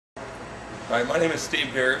Hi, my name is Steve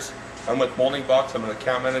Harris. I'm with Molding Box. I'm an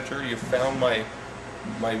account manager. You found my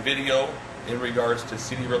video in regards to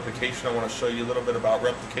CD replication. I want to show you a little bit about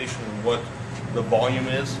replication and what the volume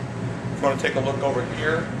is. If you want to take a look over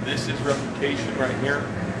here, this is replication right here.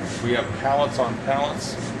 We have pallets on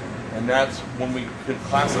pallets, and that's when we can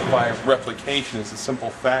classify replication as a simple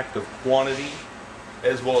fact of quantity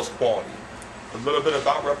as well as quality. A little bit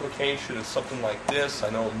about replication is something like this. I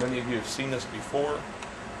know many of you have seen this before,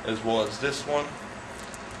 as well as this one,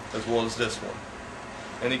 as well as this one.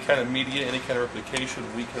 Any kind of media, any kind of replication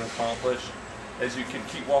we can accomplish. As you can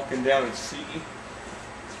keep walking down and see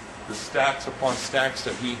the stacks upon stacks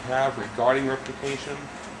that we have regarding replication.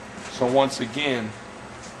 So once again,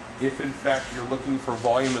 if in fact you're looking for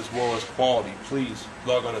volume as well as quality, please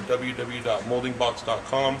log on to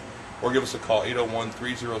www.moldingbox.com or give us a call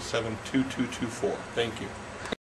 801-307-2224. Thank you.